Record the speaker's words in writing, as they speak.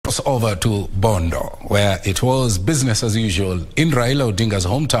us over to Bondo, where it was business as usual in Raila Odinga's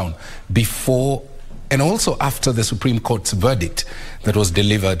hometown before and also after the Supreme Court's verdict that was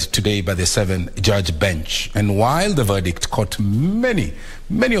delivered today by the 7-judge bench. And while the verdict caught many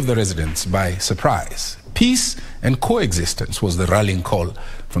of the residents by surprise, peace and coexistence was the rallying call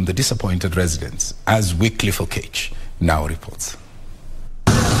from the disappointed residents, as Wycliffe Okech now reports.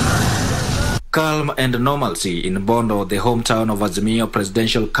 Calm and normalcy in Bondo, the hometown of Azimio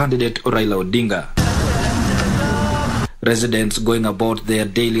presidential candidate Raila Odinga. Residents going about their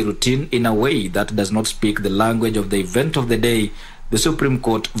daily routine in a way that does not speak the language of the event of the day, the Supreme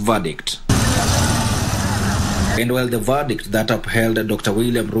Court verdict. And while the verdict that upheld Dr.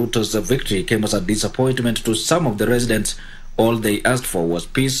 William Ruto's victory came as a disappointment to some of the residents, all they asked for was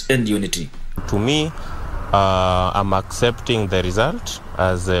peace and unity. To me, I'm accepting the result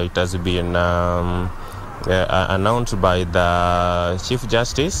as it has been announced by the Chief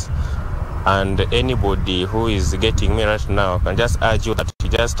Justice, and anybody who is getting me right now can just urge you that you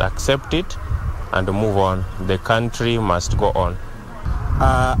just accept it and move on. The country must go on.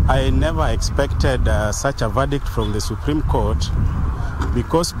 I never expected such a verdict from the Supreme Court,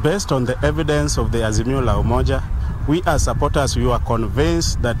 because based on the evidence of the Azimio la Umoja, we as supporters, we were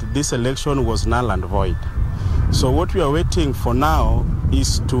convinced that this election was null and void. So what we are waiting for now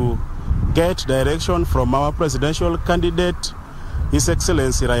is to get direction from our presidential candidate, His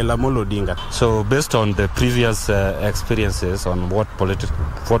Excellency Raila Odinga. So based on the previous experiences on what politics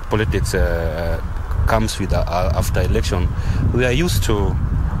comes with after election, we are used to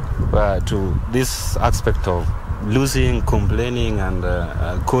this aspect of losing, complaining,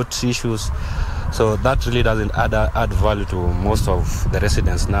 and court issues. So that really doesn't add value to most of the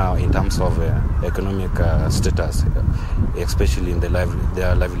residents now in terms of economic status, especially in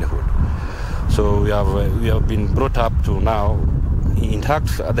their livelihood. So we have been brought up to now. In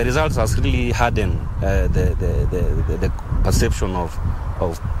fact, the results has really hardened the perception of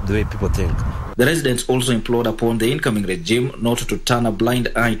the way people think. The residents also implored upon the incoming regime not to turn a blind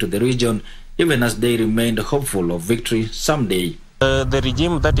eye to the region, even as they remained hopeful of victory someday. The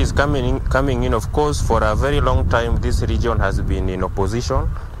regime that is coming in, of course, for a very long time, this region has been in opposition,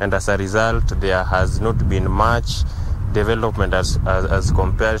 and as a result, there has not been much development as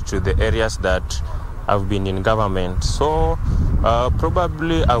compared to the areas that have been in government. So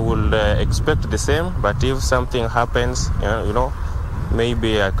probably I will expect the same, but if something happens,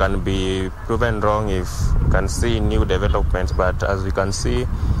 maybe I can be proven wrong if I can see new developments. But as we can see,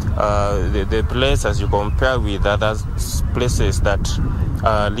 the place, as you compare with other places that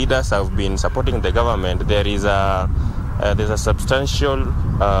leaders have been supporting the government, there's a substantial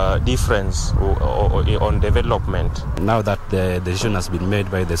difference on development. Now that the decision has been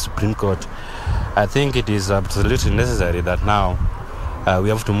made by the Supreme Court, I think it is absolutely necessary that now we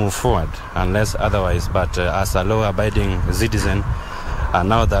have to move forward, unless otherwise. But as a law-abiding citizen,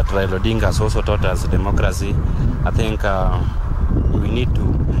 now that Raila Odinga has also taught us democracy, I think we need to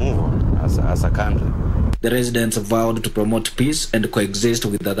move on as a country. The residents vowed to promote peace and coexist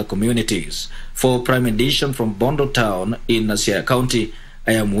with other communities. For Prime Edition from Bondo Town in Siaya County,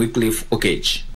 I am Wycliffe Okech.